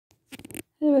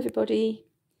Hello everybody,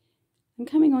 I'm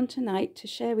coming on tonight to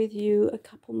share with you a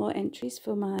couple more entries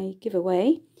for my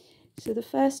giveaway. So the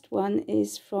first one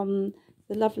is from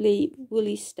the lovely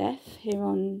Woollysteph here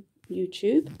on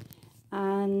YouTube,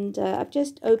 and I've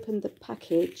just opened the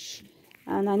package,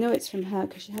 and I know it's from her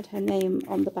because she had her name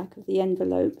on the back of the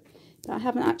envelope, but I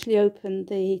haven't actually opened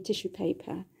the tissue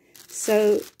paper.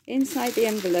 So inside the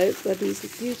envelope were these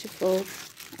beautiful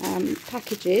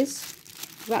packages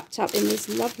wrapped up in this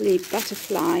lovely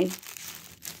butterfly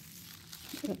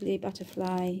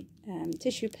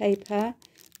tissue paper,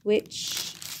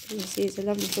 which you see is a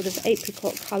lovely sort of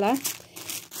apricot colour.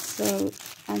 So,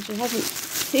 and she hasn't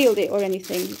sealed it or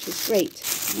anything, which is great.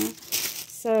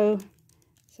 So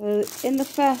in the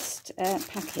first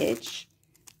package,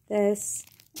 there's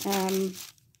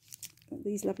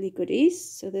these lovely goodies.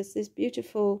 So there's this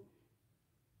beautiful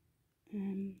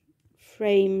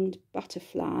framed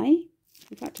butterfly.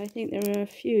 In fact, I think there are a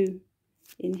few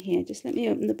in here. Just let me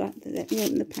open the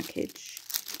package.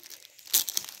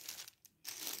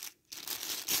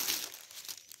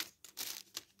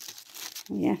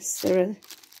 Oh, yes, there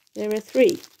are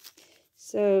three.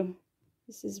 So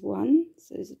this is one.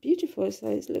 So it's beautiful. So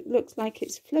it looks like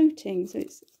it's floating. So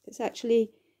it's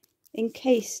actually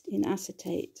encased in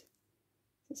acetate.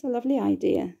 It's a lovely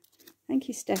idea. Thank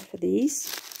you, Steph, for these.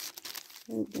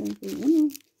 So there'll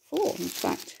be four, in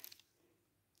fact.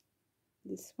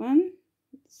 This one,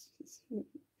 it's a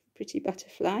pretty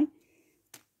butterfly,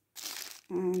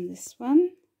 and this one,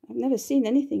 I've never seen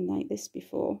anything like this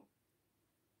before,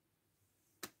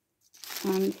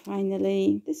 and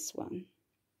finally this one.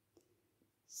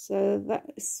 So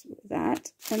that's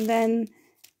that, and then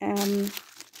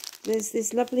there's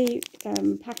this lovely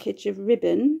package of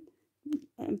ribbon,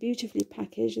 beautifully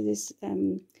packaged with this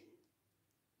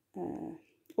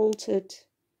altered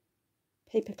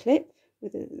paper clip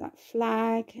with that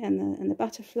flag and the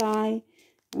butterfly.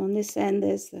 And on this end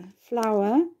there's the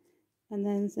flower, and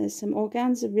then there's some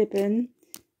organza ribbon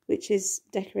which is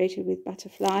decorated with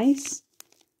butterflies,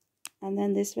 and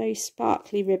then this very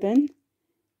sparkly ribbon,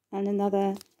 and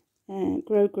another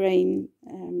grosgrain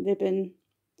ribbon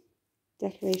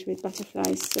decorated with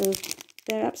butterflies. So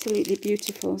they're absolutely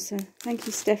beautiful. So thank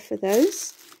you, Steph, for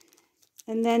those.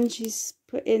 And then she's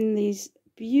put in these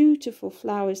beautiful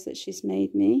flowers that she's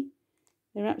made me.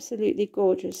 They're absolutely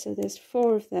gorgeous. So there's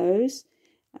four of those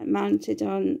mounted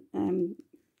on in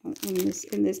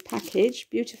this package,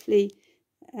 beautifully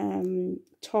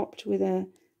topped with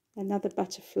another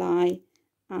butterfly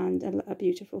and a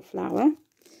beautiful flower.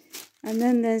 And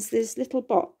then there's this little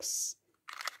box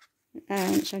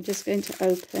which I'm just going to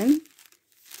open.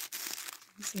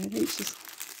 So I think she's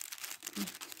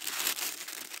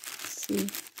see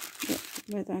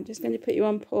whether I'm just going to put you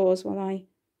on pause while I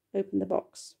open the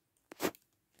box.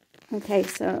 Okay,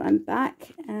 so I'm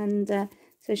back, and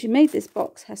so she made this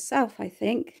box herself, I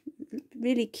think.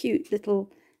 Really cute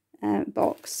little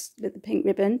box with the pink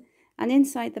ribbon, and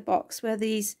inside the box were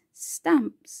these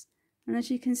stamps, and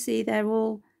as you can see they're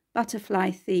all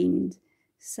butterfly themed.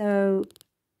 So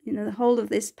you know, the whole of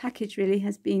this package really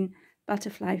has been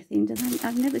butterfly themed, and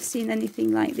I've never seen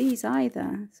anything like these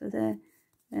either. So they're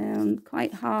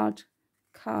quite hard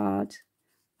card.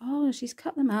 Oh, she's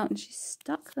cut them out and she's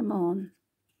stuck them on.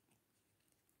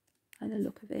 By the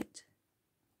look of it.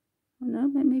 Oh no,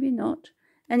 maybe not.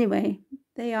 Anyway,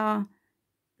 they are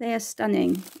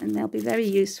stunning, and they'll be very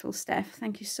useful, Steph.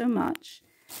 Thank you so much.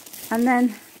 And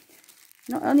then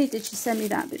not only did she send me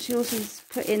that, but she also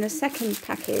put in a second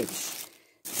package.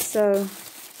 So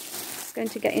I'm going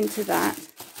to get into that.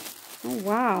 Oh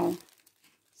wow.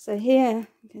 So here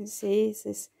you can see is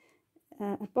this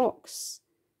a box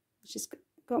which has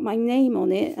got my name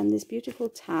on it and this beautiful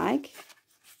tag.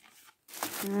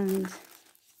 And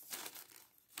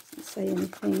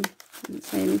doesn't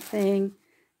say anything,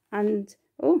 and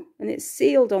oh, and it's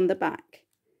sealed on the back.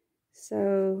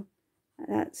 So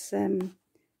that's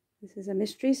this is a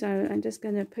mystery. So I'm just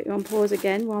going to put you on pause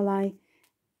again while I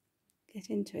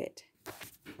get into it.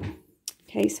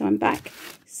 Okay, so I'm back.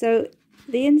 So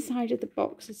the inside of the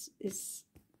box is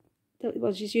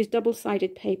well, she's used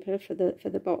double-sided paper for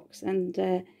the box,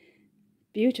 and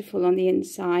beautiful on the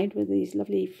inside with these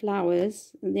lovely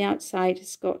flowers, and the outside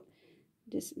has got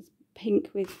just pink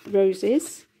with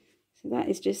roses. So that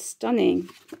is just stunning.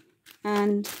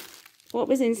 And what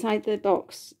was inside the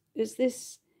box is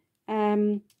this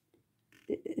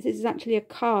this is actually a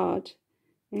card,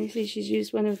 and you see she's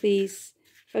used one of these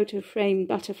photo frame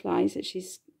butterflies that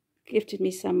she's gifted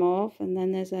me some of, and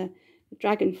then there's a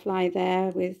dragonfly there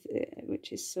with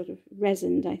which is sort of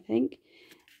resined, I think.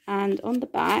 And on the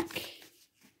back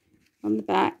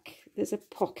there's a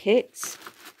pocket,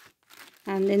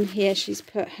 And in here she's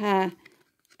put her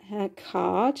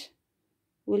card,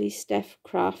 Woollysteph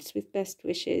Crafts with best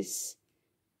wishes,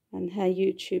 and her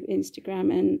YouTube,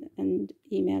 Instagram and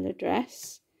email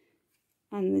address.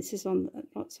 And this is on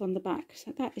what's on the back.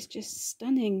 So that is just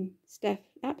stunning, Steph,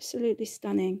 absolutely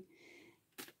stunning.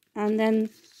 And then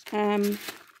an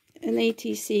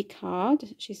ATC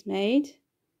card she's made,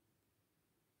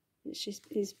 which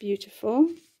is beautiful.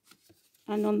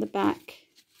 And on the back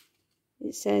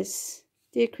it says,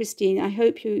 "Dear Christine, I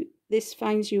hope this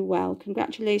finds you well.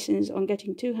 Congratulations on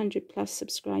getting 200+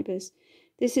 subscribers.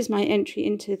 This is my entry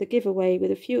into the giveaway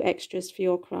with a few extras for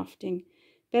your crafting.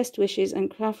 Best wishes and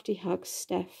crafty hugs,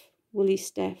 Steph,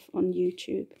 Woollysteph on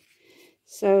YouTube."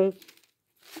 So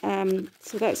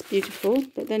so that's beautiful.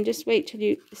 But then just wait till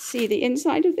you see the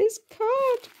inside of this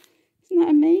card. Isn't that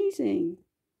amazing?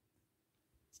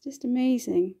 It's just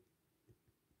amazing.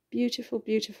 Beautiful,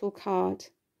 beautiful card.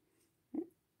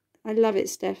 I love it,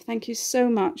 Steph. Thank you so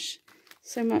much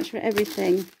for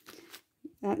everything.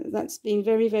 That's been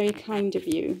very, very kind of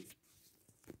you.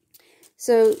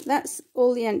 So that's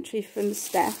all the entry from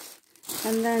Steph.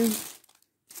 And then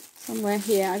somewhere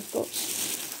here I've got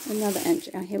another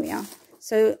entry. Oh, here we are.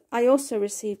 So I also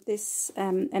received this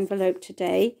envelope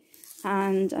today,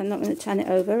 and I'm not going to turn it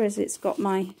over as it's got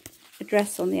my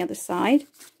address on the other side.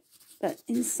 But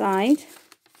inside,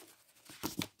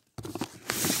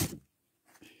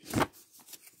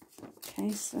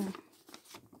 okay, so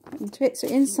into it. So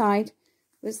inside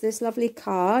was this lovely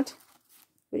card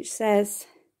which says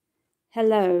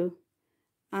hello,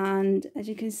 and as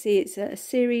you can see it's a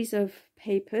series of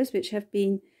papers which have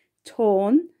been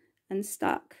torn and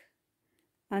stuck,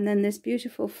 and then this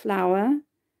beautiful flower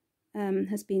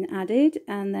has been added,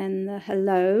 and then the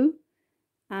hello,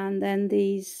 and then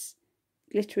these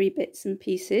glittery bits and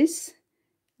pieces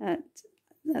at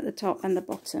the top and the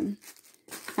bottom.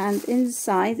 And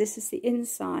inside, this is the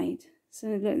inside. So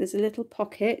look, there's a little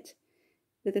pocket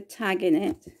with a tag in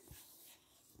it.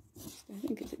 I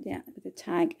think it's, yeah, with a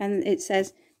tag. And it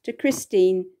says, "To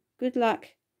Christine, good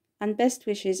luck and best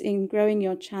wishes in growing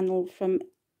your channel from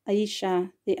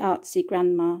Aisha, the Artsy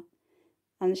Grandma."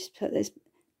 And she's put this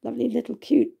lovely little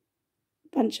cute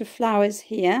bunch of flowers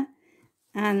here,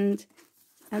 and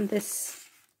this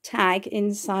tag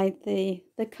inside the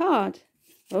card.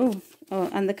 Oh,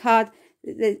 and the card,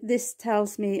 this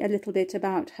tells me a little bit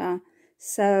about her.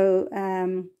 So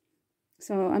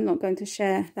so I'm not going to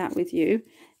share that with you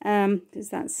because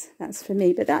that's for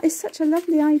me. But that is such a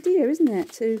lovely idea, isn't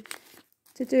it? To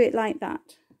do it like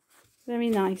that.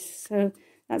 Very nice. So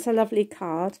that's a lovely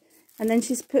card. And then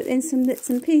she's put in some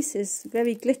bits and pieces,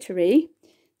 very glittery.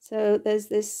 So there's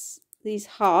these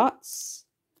hearts.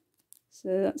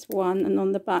 So that's one, and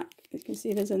on the back you can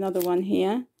see there's another one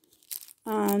here.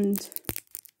 And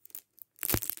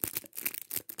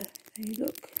they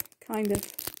look kind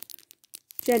of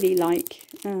jelly-like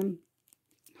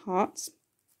hearts.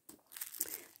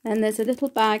 And there's a little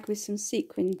bag with some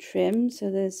sequin trim.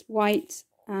 So there's white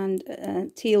and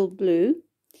teal blue.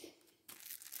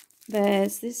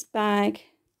 There's this bag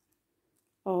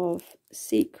of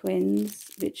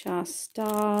sequins, which are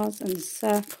stars and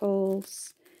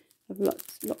circles of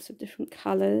lots of different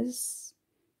colours.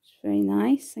 It's very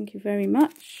nice. Thank you very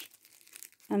much.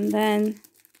 And then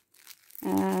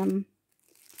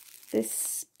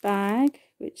this bag,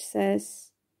 which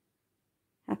says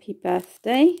happy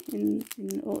birthday in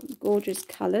all gorgeous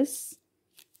colours.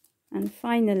 And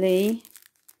finally,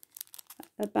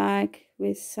 a bag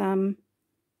with some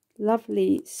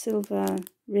lovely silver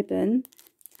ribbon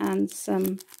and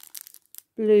some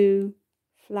blue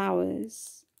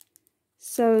flowers.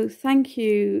 So thank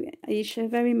you, Aisha,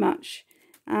 very much.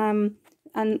 And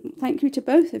thank you to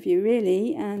both of you,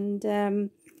 really. And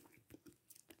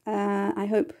I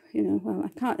hope, well, I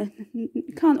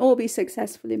can't all be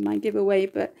successful in my giveaway,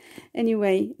 but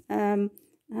anyway, I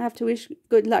have to wish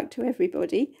good luck to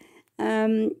everybody.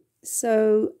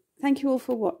 So thank you all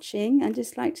for watching. I'd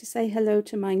just like to say hello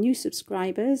to my new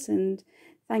subscribers and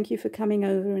thank you for coming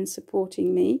over and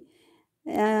supporting me.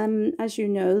 As you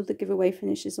know, the giveaway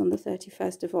finishes on the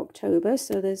 31st of October,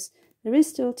 so there is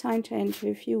still time to enter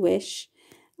if you wish.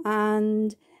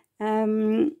 And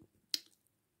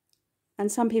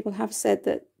some people have said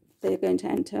that they're going to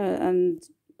enter, and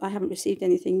I haven't received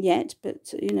anything yet,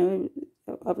 but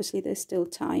obviously there's still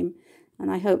time, and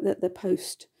I hope that the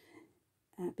post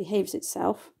behaves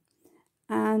itself.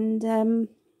 And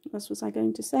what was I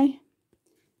going to say?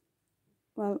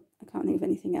 Well, I can't think of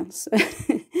anything else.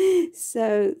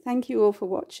 So thank you all for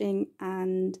watching,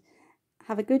 and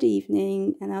have a good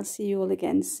evening, and I'll see you all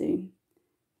again soon.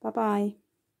 Bye bye.